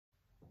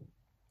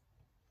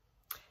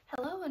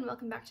Hello and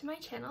welcome back to my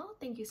channel.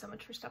 Thank you so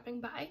much for stopping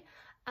by.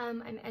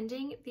 I'm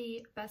ending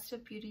the Best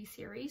of Beauty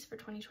series for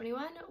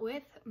 2021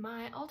 with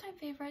my all-time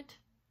favorite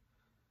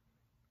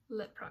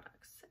lip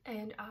products,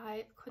 and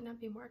I could not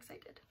be more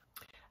excited.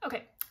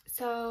 Okay,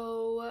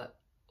 so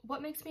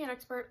what makes me an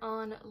expert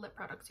on lip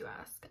products, you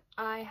ask?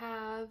 I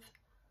have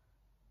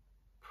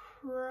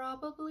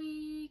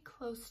probably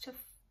close to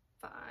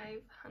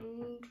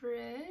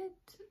 500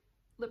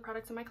 lip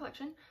products in my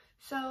collection,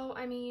 so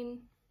I mean,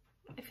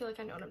 I feel like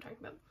I know what I'm talking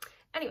about.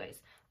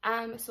 Anyways,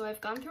 so I've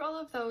gone through all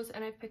of those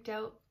and I've picked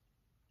out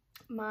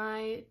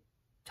my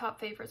top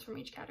favorites from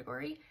each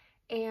category,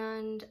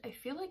 and I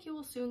feel like you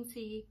will soon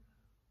see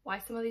why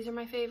some of these are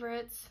my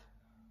favorites.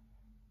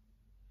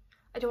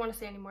 I don't want to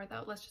say any more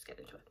though, let's just get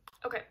into it.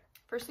 Okay,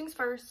 first things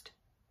first,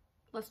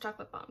 let's talk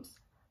lip balms.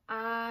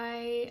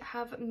 I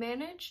have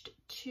managed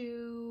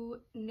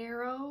to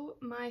narrow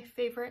my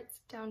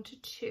favorites down to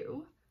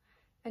 2,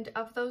 and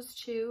of those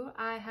 2,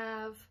 I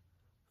have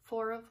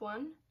 4 of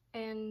one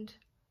and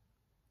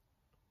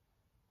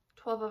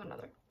 12 of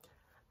another.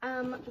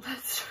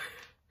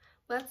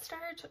 Let's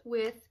start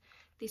with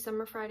the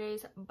Summer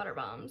Fridays Butter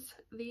Bombs.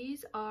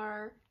 These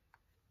are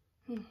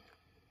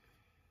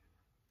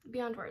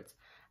beyond words.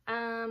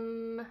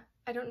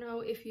 I don't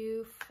know if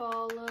you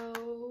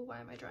follow, why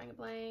am I drawing a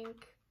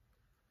blank?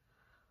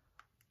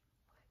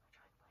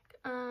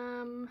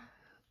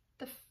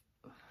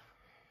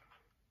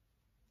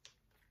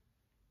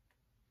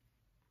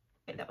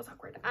 Okay, that was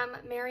awkward.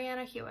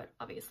 Mariana Hewitt,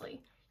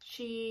 obviously.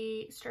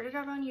 She started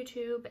out on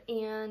YouTube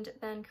and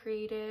then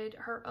created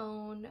her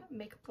own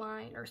makeup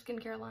line or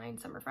skincare line,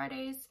 Summer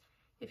Fridays.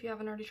 If you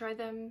haven't already tried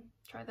them,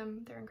 try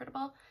them. They're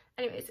incredible.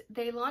 Anyways,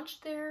 they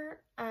launched their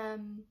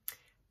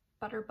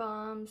butter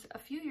bombs a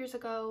few years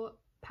ago.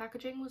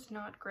 Packaging was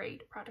not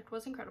great. Product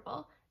was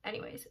incredible.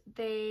 Anyways,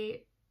 I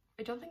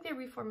don't think they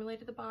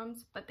reformulated the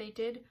bombs, but they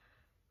did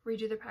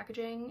redo their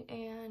packaging,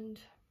 and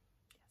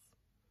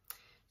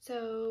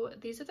so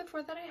these are the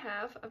 4 that I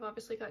have. I've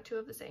obviously got 2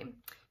 of the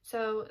same.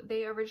 So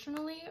they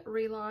originally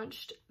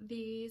relaunched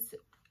these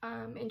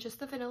in just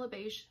the vanilla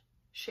beige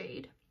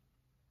shade,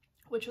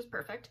 which was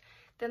perfect.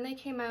 Then they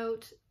came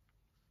out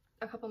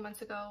a couple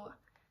months ago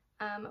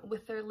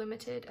with their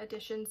limited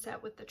edition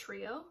set with the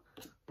trio,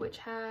 which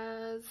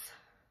has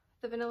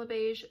the vanilla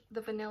beige,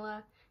 the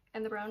vanilla,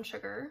 and the brown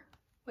sugar,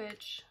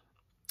 which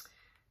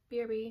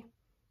BRB,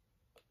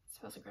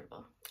 smells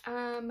incredible.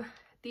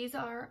 These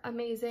are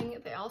amazing.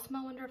 They all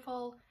smell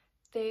wonderful.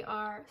 They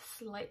are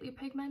slightly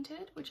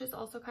pigmented, which is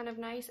also kind of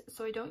nice.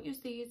 So I don't use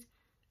these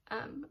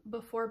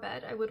before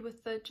bed. I would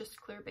with the just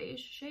clear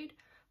beige shade,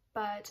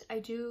 but I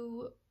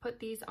do put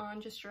these on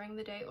just during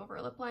the day over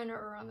a lip liner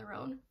or on their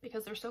own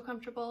because they're so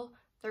comfortable.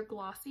 They're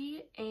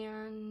glossy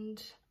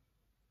and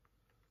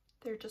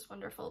they're just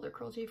wonderful. They're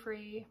cruelty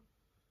free.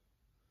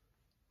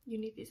 You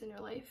need these in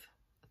your life,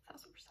 1000%.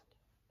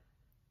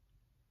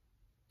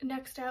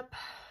 Next up,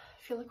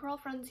 I feel like we're all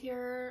friends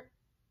here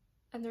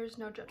and there's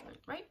no judgment,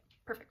 right?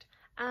 Perfect.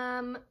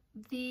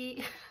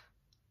 The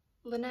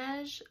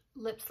Laneige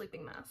lip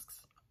sleeping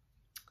masks.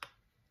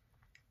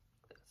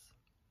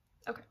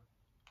 Okay.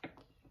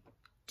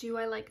 Do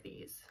I like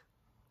these?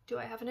 Do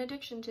I have an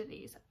addiction to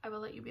these? I will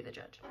let you be the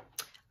judge.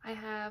 I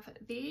have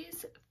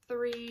these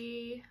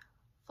 3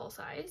 full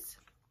size.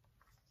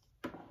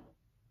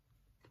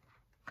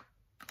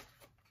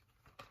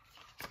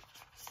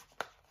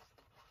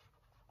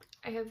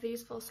 I have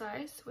these full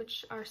size,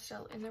 which are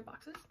still in their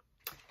boxes.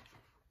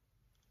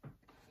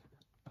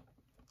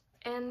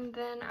 And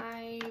then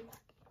I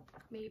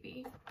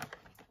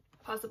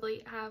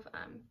possibly have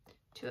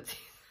 2 of these.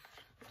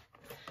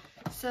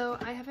 So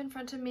I have in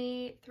front of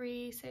me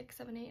 3, 6,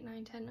 7, 8,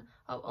 9, 10,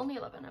 oh, only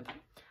 11, I'm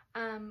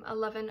fine.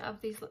 11 of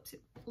these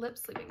lip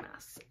sleeping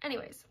masks.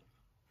 Anyways,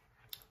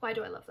 why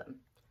do I love them?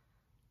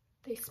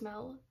 They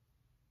smell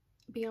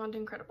beyond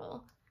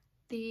incredible.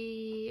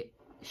 The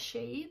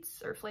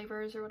shades or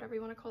flavors or whatever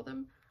you want to call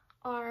them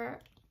are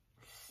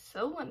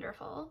so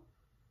wonderful.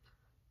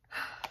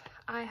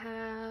 I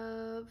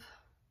have,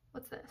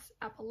 what's this?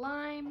 Apple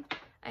lime.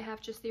 I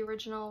have just the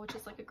original, which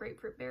is like a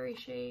grapefruit berry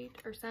shade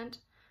or scent.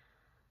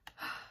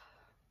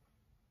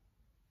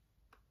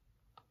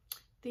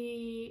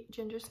 The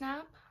ginger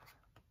snap.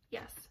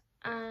 Yes.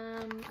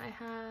 I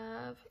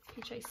have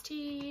peach iced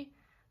tea,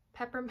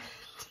 peppermint,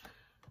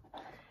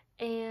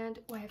 and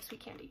I have sweet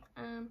candy.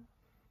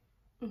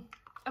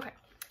 Okay.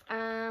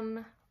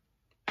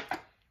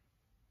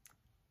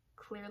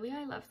 Clearly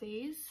I love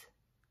these,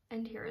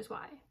 and here is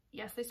why.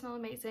 Yes, they smell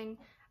amazing.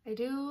 I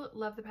do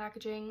love the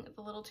packaging,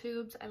 the little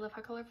tubes. I love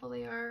how colorful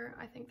they are.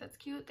 I think that's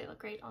cute. They look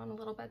great on a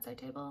little bedside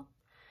table.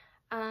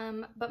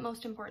 But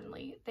most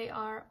importantly, they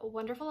are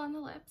wonderful on the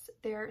lips.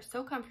 They're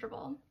so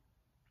comfortable.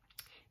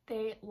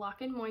 They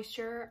lock in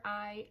moisture.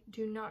 I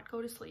do not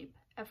go to sleep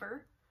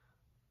ever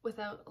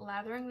without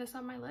lathering this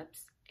on my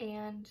lips,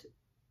 and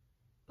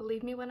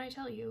believe me when I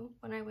tell you,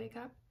 when I wake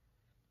up,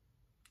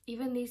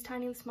 even these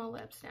tiny small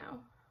lips now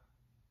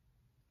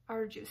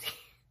are juicy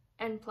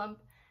and plump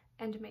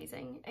and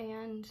amazing,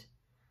 and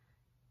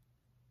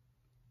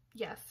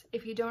yes,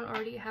 if you don't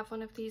already have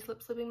one of these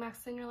lip sleeping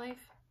masks in your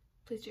life,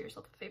 please do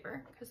yourself a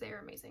favor because they are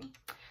amazing.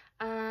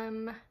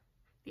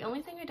 The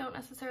only thing I don't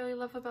necessarily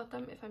love about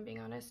them, if I'm being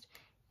honest,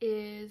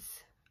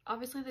 is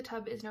obviously the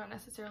tub is not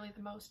necessarily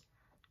the most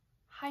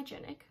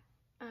hygienic,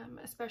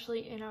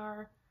 especially in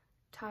our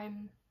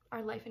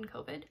life in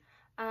COVID.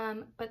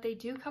 But they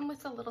do come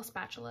with the little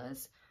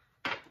spatulas,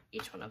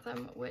 each one of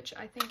them, which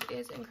I think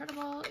is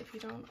incredible. If you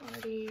don't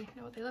already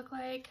know what they look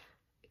like,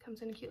 it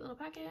comes in a cute little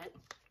packet.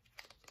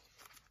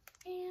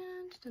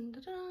 And dun,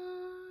 dun,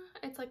 dun,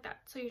 it's like that.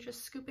 So you're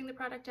just scooping the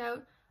product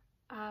out.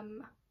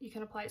 You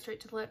can apply it straight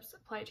to the lips,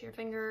 apply it to your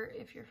finger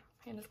if your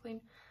hand is clean.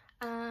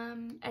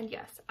 And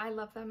yes, I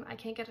love them. I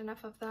can't get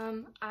enough of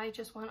them. I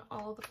just want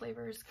all the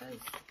flavors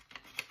because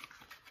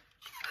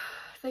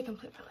they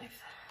complete my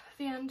life. At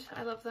the end,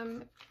 I love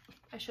them.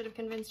 I should have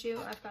convinced you.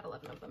 I've got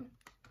 11 of them.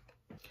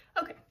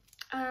 Okay,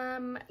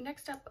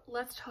 next up,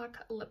 let's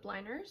talk lip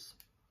liners.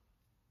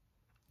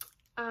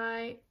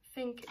 I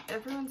think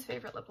everyone's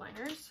favorite lip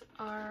liners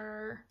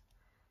are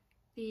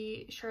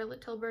the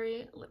Charlotte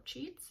Tilbury lip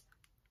cheats.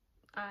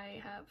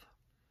 I have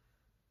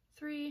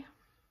 3.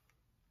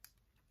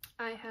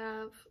 I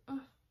have,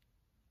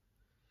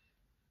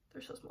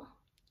 they're so small,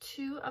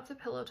 2 of the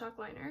Pillow Talk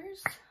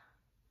liners.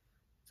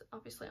 It's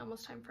obviously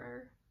almost time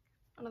for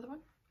another one.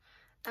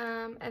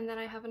 And then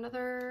I have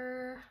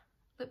another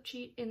lip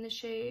cheat in the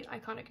shade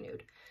Iconic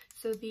Nude.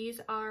 So these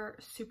are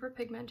super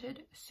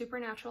pigmented, super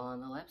natural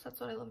on the lips.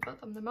 That's what I love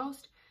about them the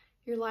most.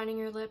 You're lining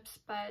your lips,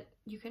 but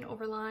you can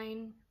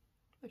overline,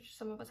 which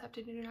some of us have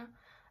to do now.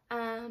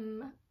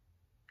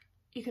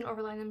 You can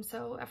overline them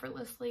so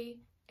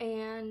effortlessly,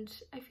 and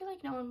I feel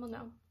like no one will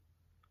know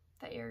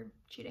that you're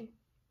cheating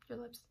your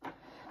lips.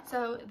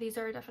 So these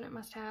are a definite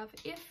must-have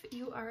if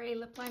you are a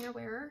lip liner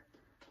wearer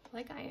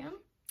like I am.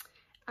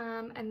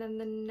 And then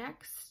the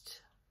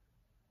next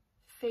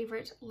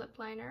favorite lip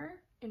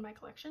liner in my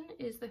collection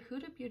is the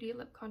Huda Beauty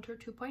Lip Contour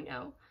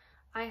 2.0.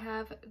 I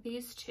have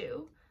these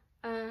 2.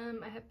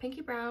 I have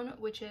Pinky Brown,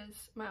 which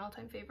is my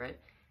all-time favorite,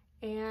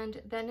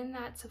 and then in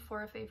that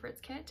Sephora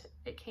Favorites kit,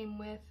 it came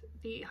with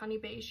the Honey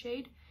Beige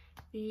shade.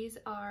 These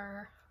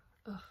are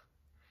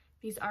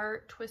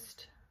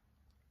twist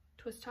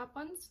up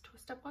ones,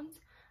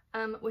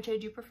 which I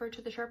do prefer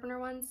to the sharpener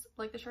ones,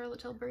 like the Charlotte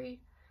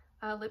Tilbury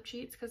lip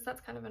cheats, because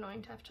that's kind of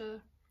annoying to have to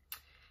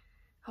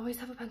always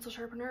have a pencil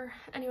sharpener.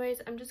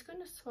 Anyways, I'm just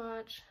going to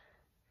swatch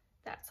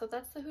that. So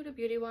that's the Huda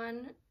Beauty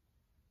one.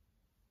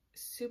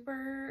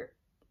 Super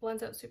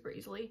blends out super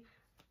easily,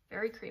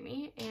 very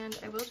creamy. And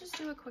I will just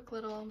do a quick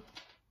little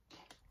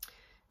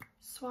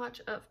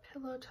swatch of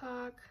Pillow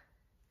Talk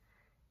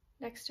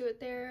next to it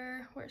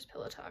there. Where's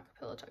Pillow Talk?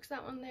 Pillow Talk's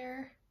that one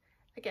there.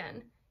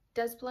 Again,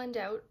 does blend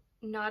out,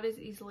 not as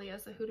easily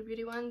as the Huda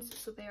Beauty ones,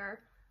 so they are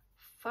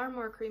far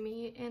more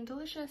creamy and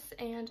delicious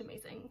and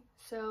amazing.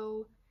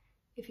 So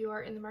if you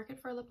are in the market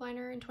for a lip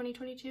liner in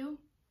 2022,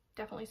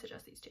 definitely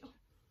suggest these 2.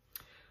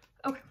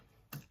 Okay,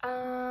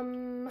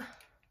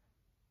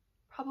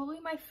 probably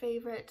my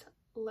favorite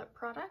lip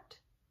product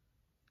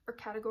or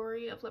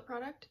category of lip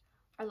product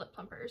are lip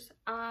plumpers.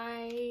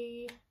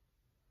 I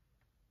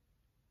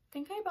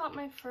think I bought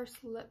my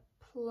first lip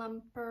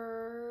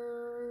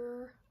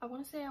plumper, I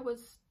want to say I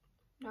was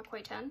not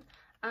quite 10.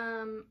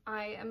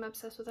 I am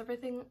obsessed with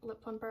everything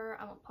lip plumper.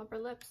 I want plumper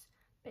lips,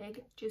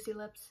 big juicy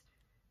lips.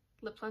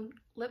 Lip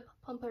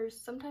plumpers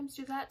sometimes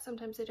do that,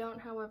 sometimes they don't.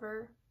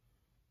 However,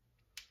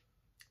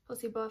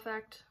 placebo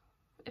effect.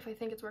 If I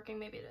think it's working,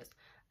 maybe it is.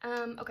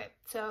 Okay,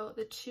 so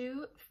the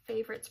 2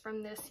 favorites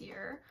from this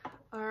year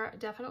are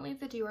definitely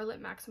the Dior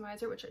Lip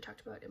Maximizer, which I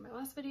talked about in my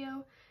last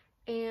video.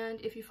 And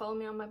if you follow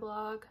me on my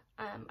blog,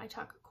 I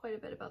talk quite a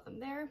bit about them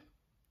there.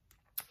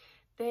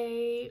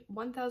 They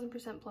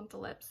 1000% plump the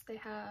lips. They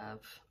have,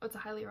 oh, it's a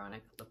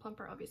hyaluronic lip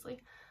plumper, obviously.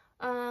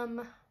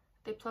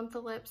 They plump the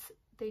lips.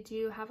 They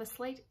do have a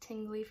slight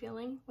tingly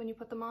feeling when you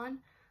put them on,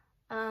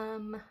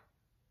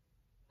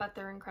 but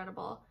they're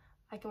incredible.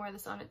 I can wear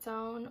this on its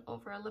own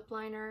over a lip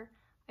liner.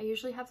 I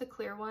usually have the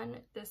clear one.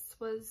 This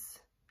was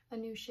a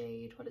new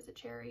shade. What is it?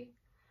 Cherry.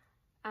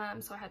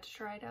 So I had to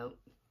try it out.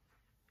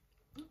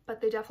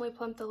 But they definitely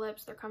plump the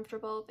lips. They're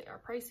comfortable. They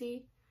are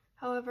pricey.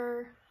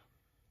 However,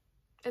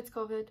 it's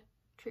COVID.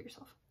 Treat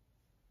yourself.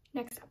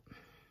 Next up,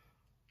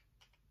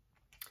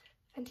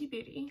 Fenty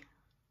Beauty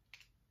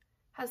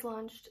has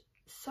launched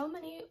so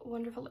many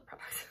wonderful lip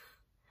products.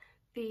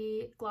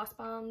 The gloss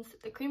bombs,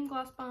 the cream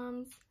gloss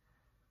bombs.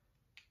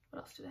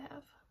 What else do they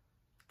have?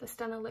 The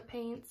Stunna lip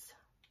paints.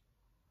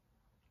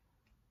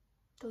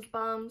 Those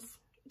bombs.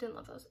 Didn't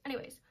love those.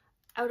 Anyways,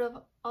 out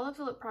of all of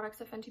the lip products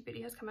that Fenty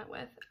Beauty has come out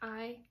with,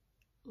 I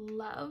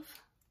love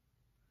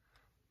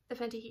the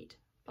Fenty Heat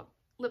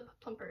Lip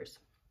Plumpers.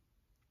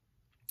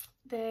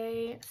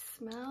 They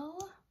smell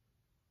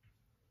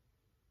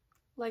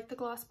like the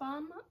gloss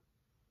bomb,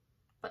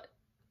 but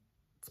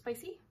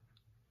spicy.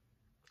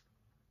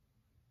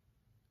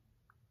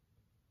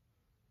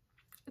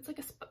 It's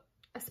like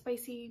a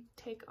spicy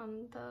take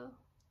on the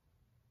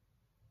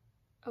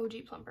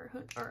OG plumper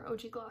or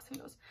OG gloss, who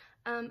knows.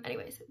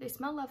 Anyways, they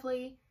smell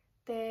lovely.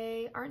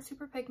 They aren't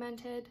super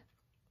pigmented.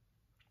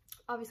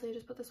 Obviously, I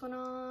just put this one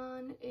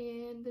on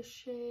in the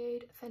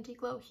shade Fenty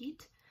Glow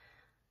Heat.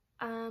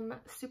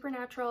 Super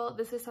natural.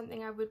 This is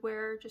something I would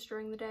wear just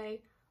during the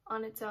day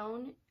on its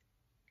own.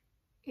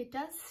 It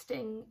does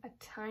sting a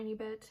tiny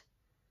bit.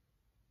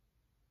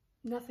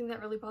 Nothing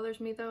that really bothers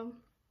me though.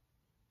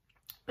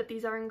 But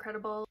these are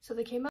incredible. So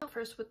they came out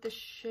first with the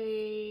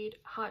shade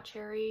Hot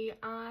Cherry.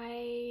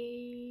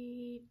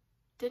 I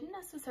didn't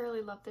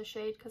necessarily love this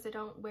shade because I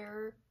don't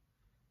wear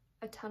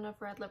a ton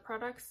of red lip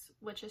products,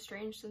 which is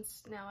strange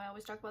since now I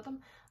always talk about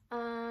them.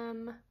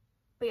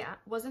 But yeah,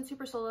 wasn't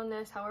super sold on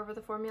this. However,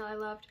 the formula I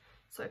loved,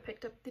 so I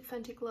picked up the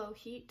Fenty Glow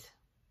Heat.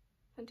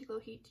 Fenty Glow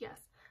Heat, yes.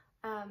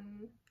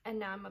 And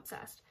now I'm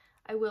obsessed.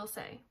 I will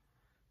say,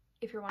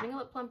 if you're wanting a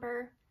lip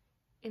plumper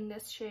in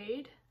this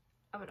shade,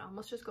 I would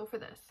almost just go for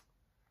this.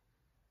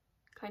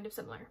 Kind of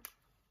similar.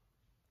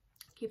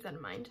 Keep that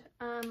in mind.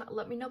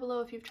 Let me know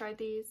below if you've tried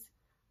these.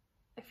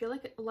 I feel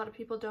like a lot of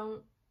people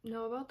don't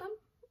know about them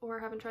or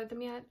haven't tried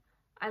them yet.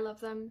 I love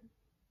them.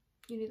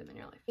 You need them in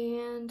your life.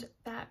 And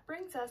that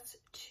brings us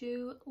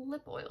to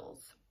lip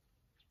oils.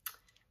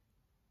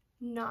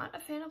 Not a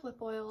fan of lip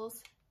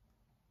oils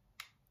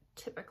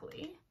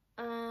typically.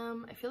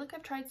 I feel like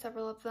I've tried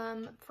several of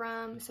them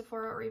from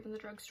Sephora or even the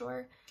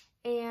drugstore,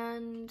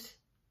 and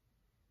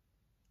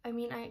I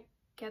mean, I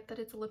get that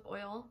it's a lip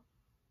oil,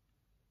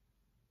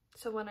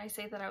 so when I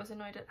say that I was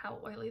annoyed at how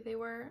oily they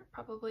were,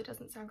 probably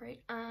doesn't sound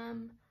great.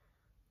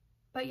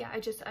 But yeah,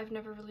 I've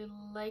never really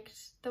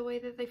liked the way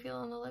that they feel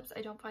on the lips.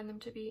 I don't find them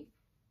to be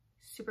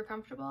super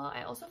comfortable.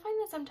 I also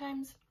find that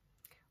sometimes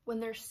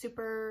when they're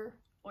super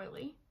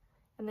oily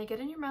and they get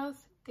in your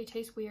mouth, they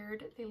taste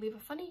weird. They leave a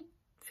funny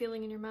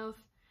feeling in your mouth.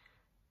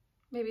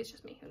 Maybe it's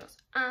just me, who knows.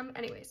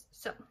 Anyways,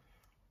 so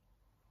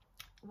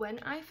when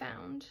I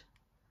found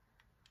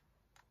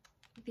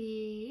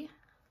the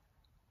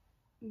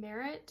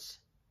Merit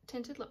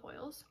tinted lip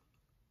oils,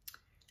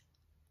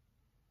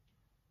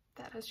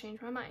 that has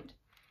changed my mind.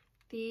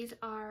 These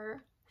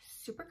are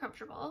super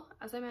comfortable,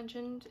 as I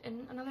mentioned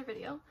in another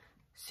video.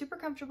 Super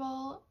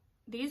comfortable.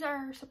 These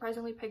are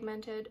surprisingly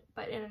pigmented,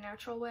 but in a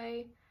natural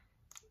way.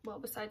 Well,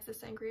 besides the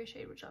sangria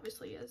shade, which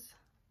obviously is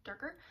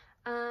darker.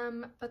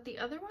 But the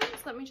other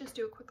ones, let me just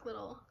do a quick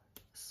little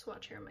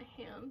swatch here in my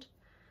hand.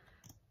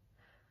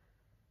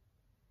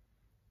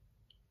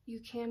 You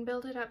can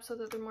build it up so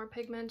that they're more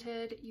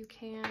pigmented. You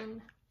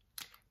can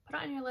put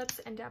it on your lips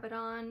and dab it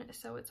on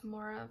so it's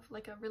more of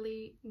like a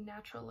really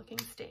natural looking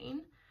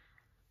stain,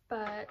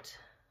 but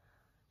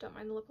don't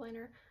mind the lip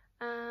liner.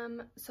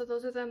 So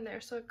those are them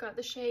there. So I've got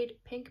the shade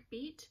Pink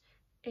Beat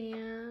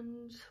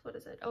and what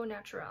is it? Oh,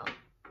 Natural.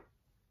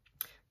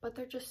 But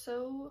they're just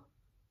so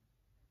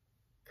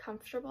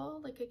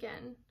comfortable. Like,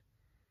 again,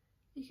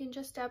 you can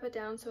just dab it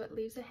down so it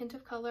leaves a hint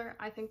of color.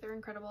 I think they're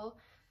incredible.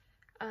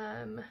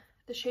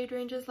 The shade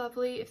range is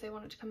lovely. If they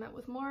wanted to come out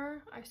with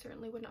more, I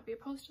certainly would not be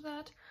opposed to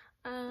that.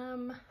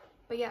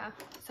 But yeah,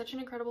 such an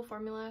incredible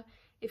formula.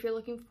 If you're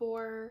looking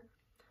for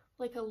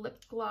like a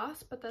lip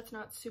gloss, but that's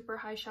not super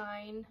high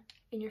shine,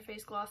 in your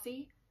face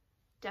glossy,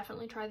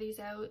 definitely try these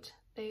out.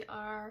 They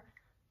are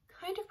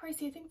kind of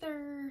pricey. I think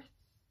they're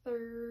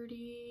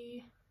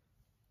 $30.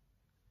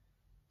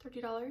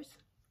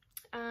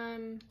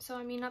 So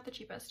I mean, not the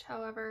cheapest.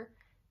 However,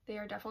 they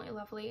are definitely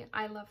lovely.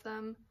 I love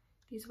them.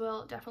 These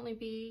will definitely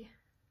be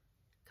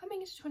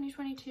coming into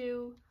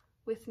 2022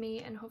 with me,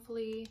 and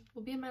hopefully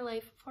will be in my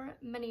life for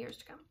many years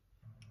to come.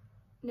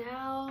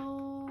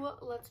 Now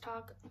let's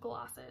talk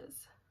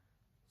glosses.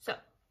 So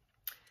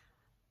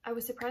I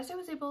was surprised I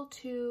was able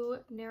to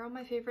narrow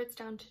my favorites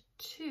down to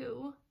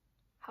 2.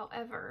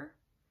 However,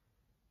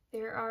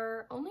 there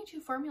are only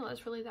 2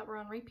 formulas really that were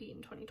on repeat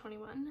in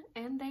 2021,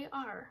 and they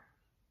are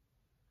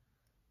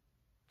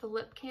the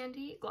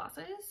LipCandy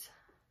glosses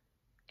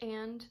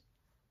and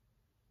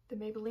the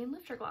Maybelline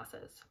lifter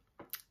glosses.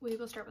 We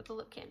will start with the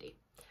LipCandy.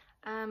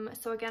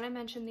 So again, I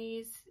mentioned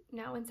these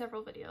now in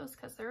several videos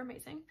because they're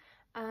amazing.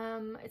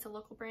 It's a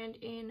local brand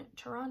in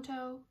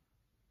Toronto.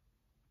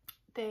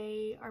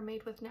 They are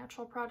made with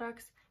natural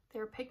products.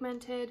 They're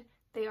pigmented.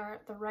 They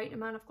are the right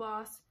amount of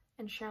gloss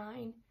and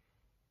shine.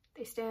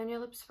 They stay on your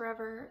lips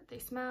forever. They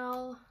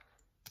smell,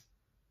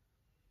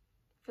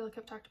 I feel like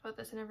I've talked about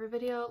this in every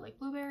video, like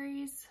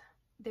blueberries.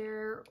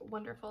 They're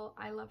wonderful.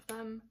 I love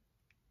them.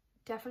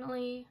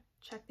 Definitely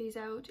check these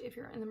out if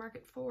you're in the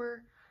market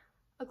for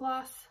a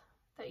gloss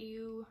that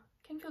you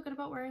can feel good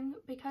about wearing,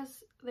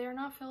 because they are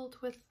not filled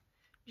with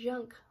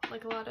junk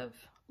like a lot of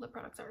lip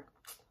products are.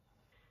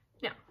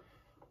 Now,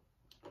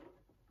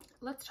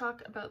 let's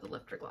talk about the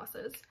lifter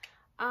glosses.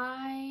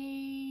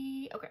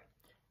 I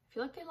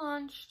feel like they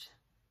launched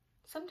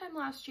sometime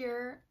last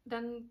year,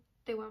 then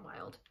they went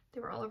wild. They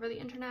were all over the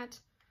internet.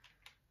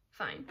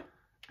 Fine.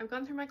 I've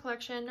gone through my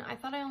collection. I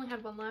thought I only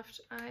had 1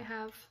 left. I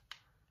have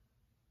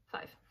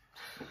 5.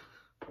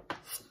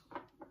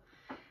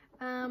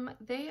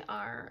 They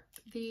are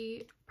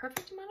the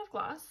perfect amount of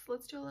gloss.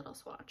 Let's do a little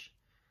swatch.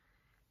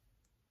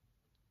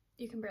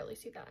 You can barely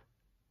see that.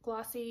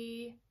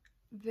 Glossy,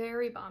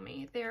 very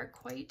balmy. They are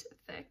quite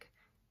thick.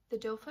 The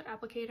doe foot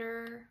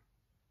applicator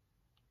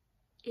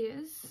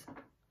is,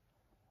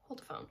 hold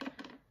the phone,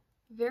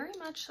 very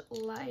much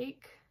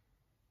like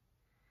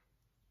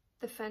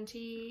the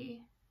Fenty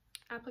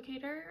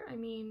applicator. I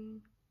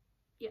mean,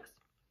 yes,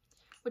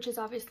 which is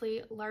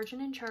obviously large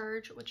and in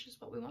charge, which is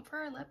what we want for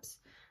our lips.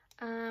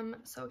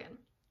 So again,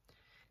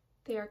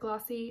 they are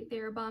glossy, they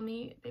are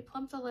balmy, they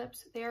plump the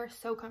lips, they are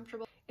so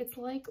comfortable. It's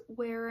like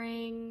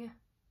wearing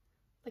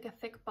like a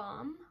thick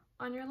balm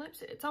on your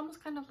lips. It's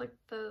almost kind of like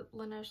the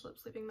Laneige lip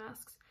sleeping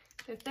masks.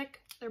 They're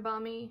thick, they're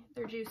balmy,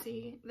 they're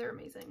juicy, they're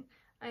amazing.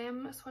 I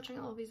am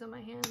swatching all of these on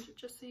my hand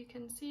just so you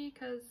can see,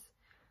 because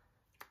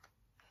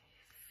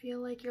I feel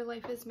like your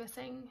life is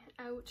missing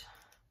out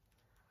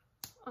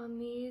on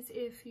these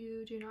if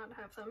you do not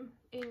have them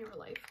in your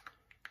life.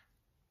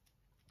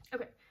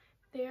 Okay,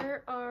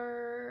 there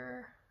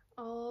are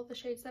all the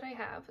shades that I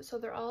have. So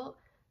they're all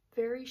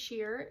very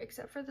sheer,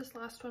 except for this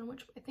last one,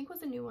 which I think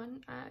was a new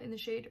one, in the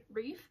shade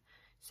Reef.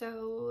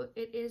 So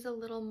it is a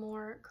little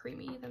more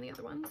creamy than the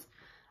other ones.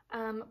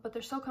 But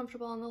they're so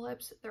comfortable on the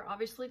lips. They're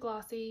obviously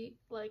glossy,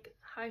 like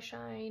high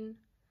shine.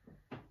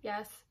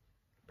 Yes,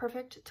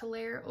 perfect to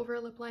layer over a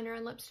lip liner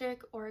and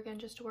lipstick, or again,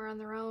 just to wear on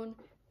their own.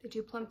 They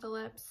do plump the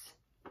lips.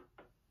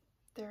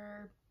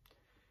 They're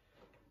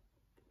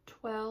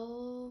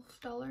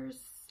 $12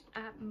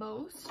 at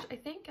most, I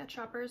think, at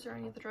Shoppers or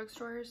any of the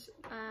drugstores.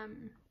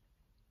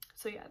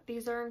 So yeah,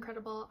 these are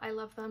incredible. I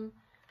love them.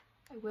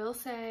 I will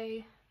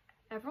say,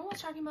 everyone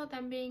was talking about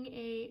them being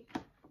a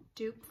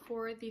dupe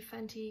for the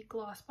Fenty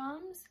Gloss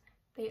Bombs.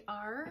 They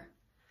are,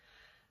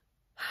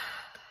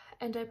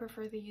 and I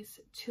prefer these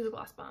to the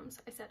Gloss Bombs.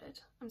 I said it,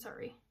 I'm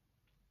sorry,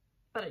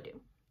 but I do.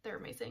 They're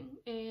amazing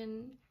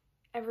in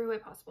every way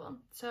possible.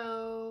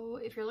 So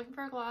if you're looking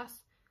for a gloss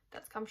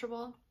that's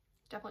comfortable,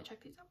 definitely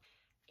check these out.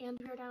 And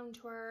we're down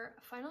to our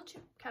final two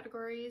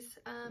categories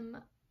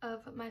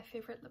of my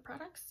favorite lip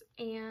products,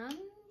 and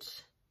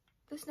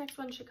this next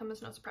one should come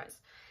as no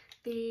surprise.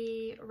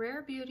 The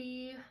Rare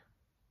Beauty,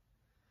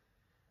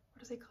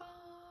 what is it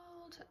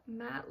called?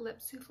 Matte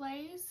Lip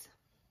Soufflés.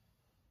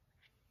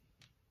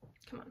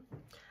 Come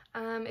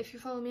on. If you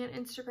follow me on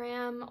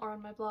Instagram or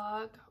on my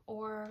blog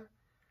or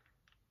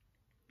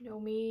know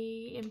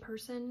me in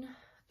person,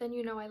 then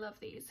you know I love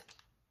these.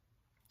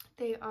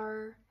 They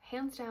are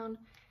hands down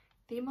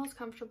the most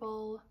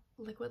comfortable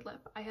liquid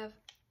lip I have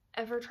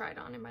ever tried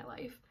on in my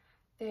life.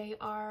 They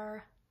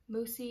are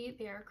moussey,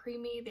 they are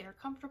creamy, they are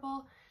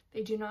comfortable,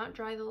 they do not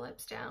dry the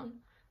lips down.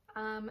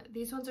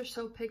 These ones are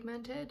so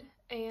pigmented,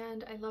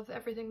 and I love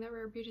everything that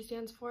Rare Beauty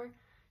stands for,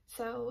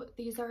 so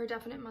these are a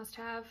definite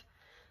must-have.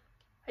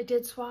 I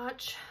did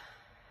swatch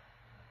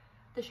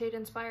the shade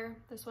Inspire,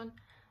 this one,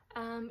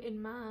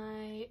 in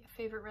my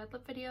favorite red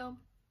lip video,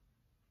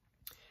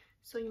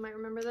 so you might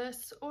remember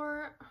this,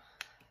 or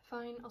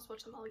fine, I'll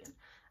swatch them all again.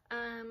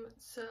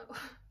 So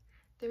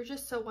they're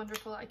just so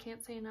wonderful. I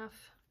can't say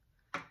enough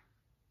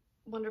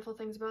wonderful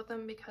things about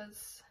them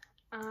because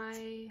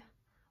I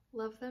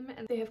love them,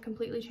 and they have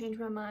completely changed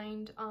my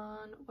mind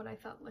on what I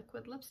thought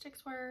liquid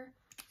lipsticks were.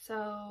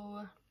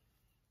 So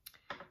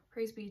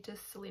praise be to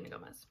Selena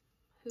Gomez,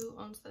 who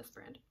owns this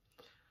brand.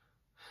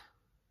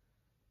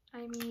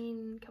 I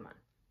mean, come on.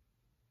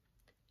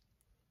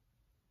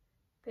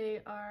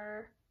 They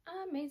are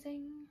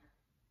amazing.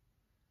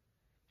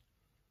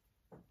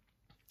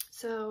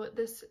 So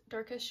this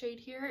darkest shade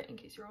here, in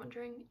case you're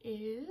wondering,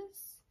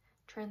 is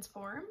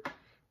Transform.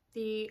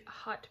 The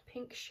hot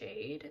pink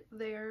shade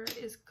there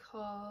is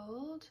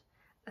called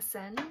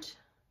Ascend.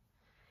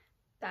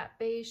 That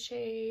beige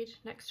shade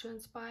next to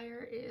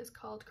Inspire is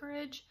called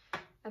Courage,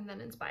 and then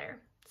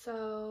Inspire.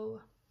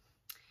 So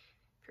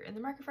if you're in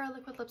the market for a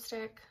liquid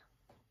lipstick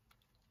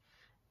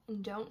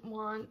and don't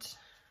want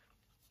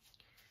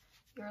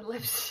your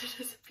lips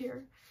to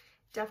disappear,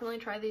 definitely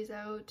try these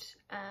out.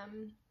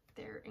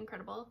 They're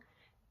incredible.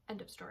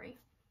 End of story.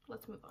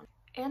 Let's move on.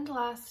 And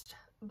last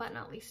but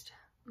not least,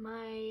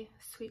 my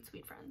sweet,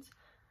 sweet friends.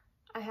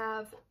 I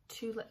have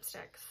two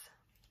lipsticks.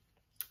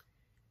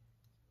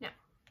 Now,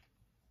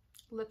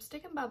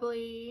 Lipstick and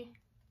Bubbly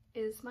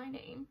is my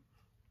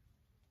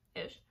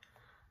name-ish.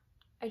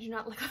 I do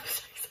not like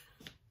lipsticks.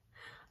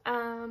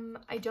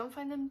 I don't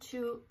find them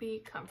to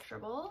be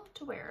comfortable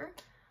to wear.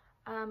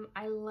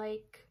 I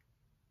like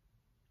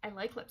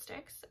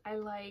lipsticks. I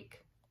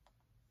like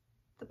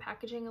the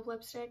packaging of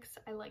lipsticks.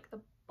 I like the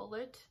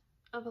bullet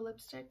of a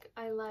lipstick.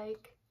 I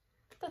like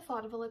the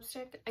thought of a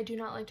lipstick. I do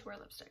not like to wear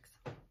lipsticks.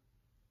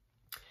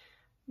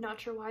 Not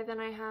sure why then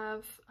I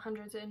have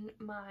hundreds in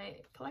my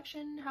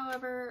collection.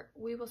 However,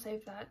 we will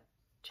save that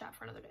chat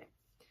for another day.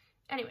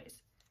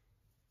 Anyways,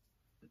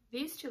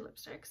 these two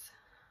lipsticks,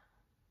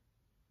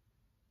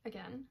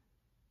 again,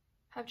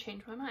 have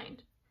changed my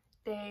mind.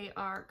 They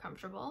are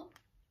comfortable.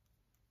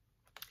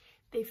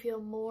 They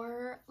feel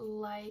more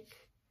like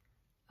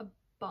a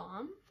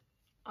balm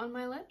on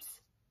my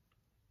lips,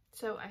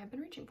 so I have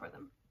been reaching for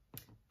them.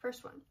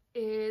 First one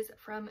is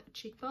from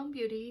Cheekbone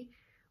Beauty,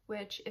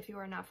 which, if you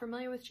are not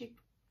familiar with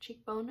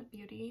Cheekbone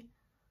Beauty,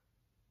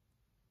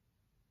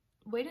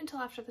 wait until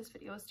after this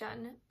video is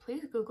done.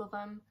 Please Google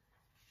them.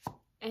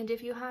 And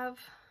if you have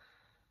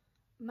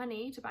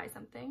money to buy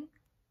something,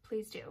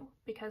 please do,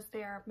 because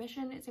their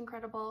mission is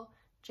incredible.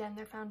 Jen,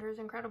 their founder, is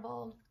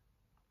incredible.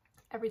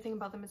 Everything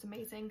about them is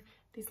amazing.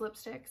 These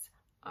lipsticks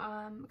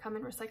come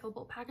in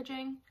recyclable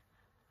packaging.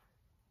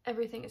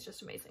 Everything is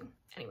just amazing.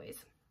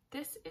 Anyways,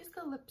 this is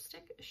the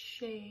lipstick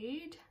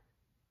shade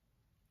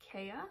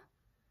Keyah,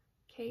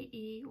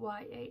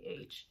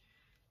 K-E-Y-A-H.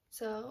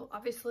 So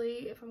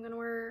obviously if I'm gonna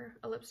wear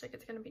a lipstick,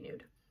 it's gonna be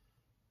nude.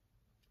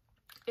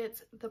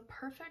 It's the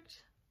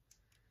perfect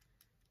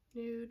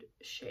nude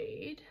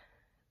shade.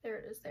 There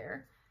it is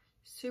there.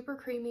 Super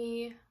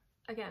creamy.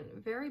 Again,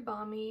 very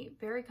balmy,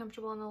 very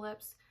comfortable on the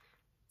lips.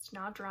 It's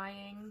not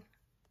drying.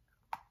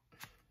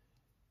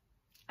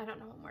 I don't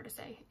know what more to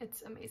say.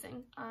 It's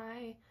amazing.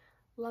 I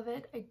love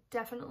it. I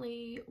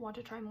definitely want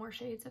to try more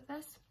shades of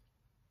this.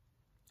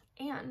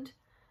 And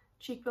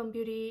Cheekbone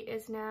Beauty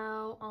is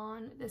now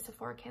on the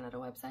Sephora Canada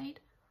website,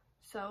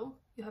 so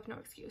you have no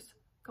excuse.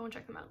 Go and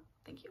check them out.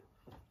 Thank you.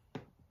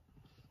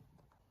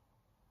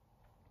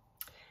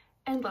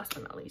 And last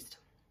but not least,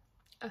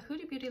 a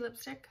Huda Beauty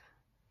lipstick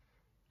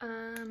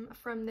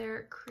from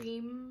their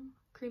cream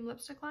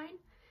lipstick line,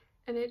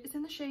 and it is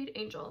in the shade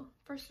Angel.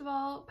 First of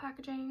all,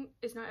 packaging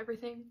is not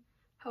everything.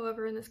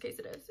 However, in this case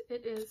it is.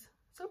 It is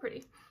so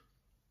pretty.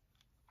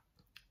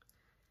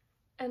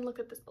 And look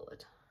at this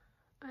bullet.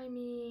 I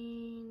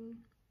mean,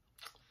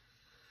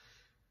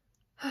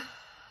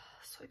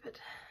 swipe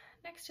it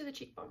next to the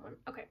Cheekbone one.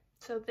 Okay,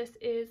 so this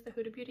is the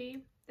Huda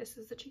Beauty. This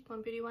is the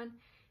Cheekbone Beauty one.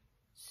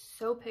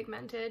 So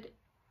pigmented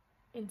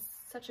in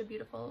such a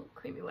beautiful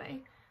creamy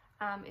way.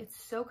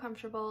 It's so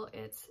comfortable.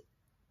 It's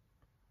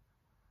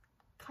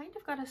kind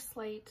of got a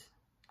slight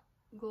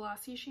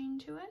glossy sheen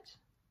to it.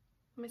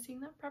 Am I seeing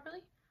that properly?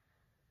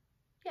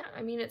 Yeah,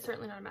 I mean, it's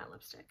certainly not a matte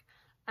lipstick.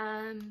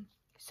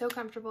 So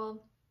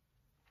comfortable.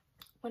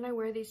 When I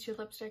wear these two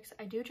lipsticks,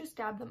 I do just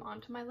dab them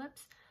onto my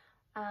lips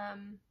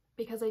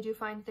because I do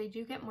find they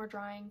do get more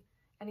drying,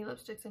 any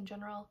lipsticks in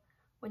general,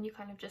 when you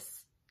kind of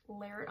just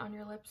layer it on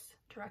your lips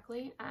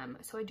directly.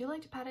 So I do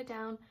like to pat it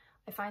down.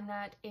 I find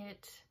that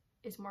it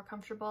is more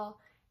comfortable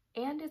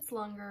and it's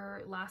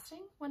longer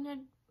lasting when I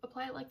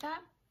apply it like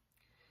that.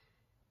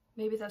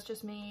 Maybe that's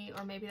just me,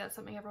 or maybe that's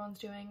something everyone's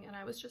doing and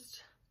I was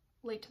just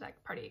late to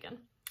that party again.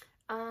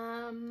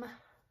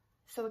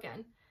 So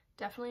again,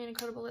 definitely an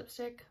incredible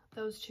lipstick.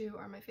 Those two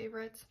are my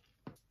favorites.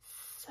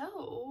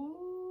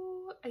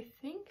 So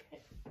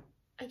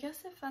I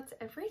guess if that's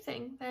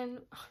everything, then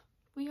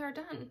we are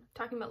done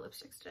talking about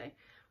lipsticks today,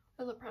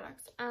 or lip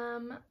products.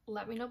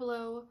 Let me know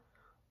below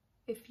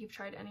if you've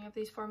tried any of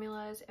these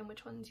formulas and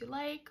which ones you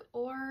like,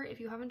 or if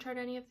you haven't tried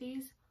any of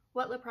these,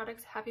 what lip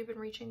products have you been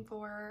reaching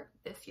for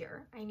this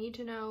year? I need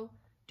to know.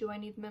 Do I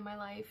need them in my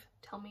life?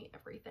 Tell me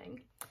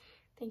everything.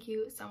 Thank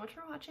you so much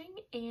for watching,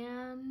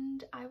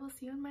 and I will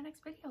see you in my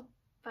next video.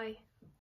 Bye.